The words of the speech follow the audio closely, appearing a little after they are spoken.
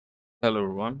Hello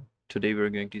everyone. Today we're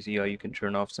going to see how you can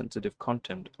turn off sensitive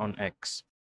content on X.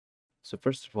 So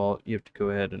first of all, you have to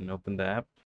go ahead and open the app.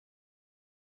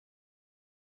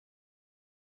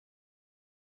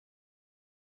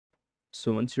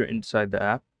 So once you're inside the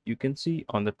app, you can see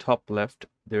on the top left,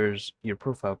 there's your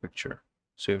profile picture.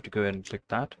 So you have to go ahead and click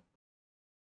that.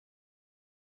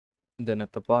 And then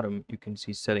at the bottom, you can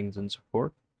see settings and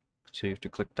support. So you have to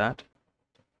click that.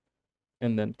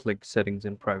 And then click settings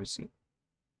and privacy.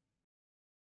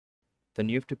 Then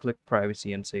you have to click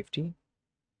privacy and safety.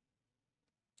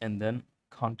 And then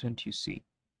content you see.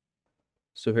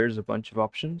 So here's a bunch of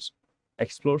options.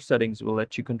 Explore settings will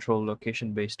let you control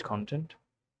location-based content.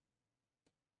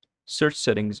 Search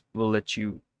settings will let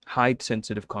you hide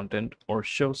sensitive content or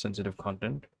show sensitive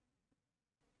content.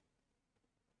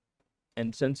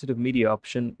 And sensitive media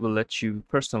option will let you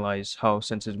personalize how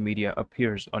sensitive media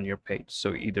appears on your page.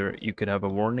 So either you could have a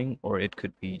warning or it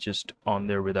could be just on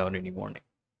there without any warning.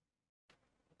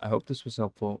 I hope this was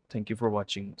helpful. Thank you for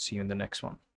watching. See you in the next one.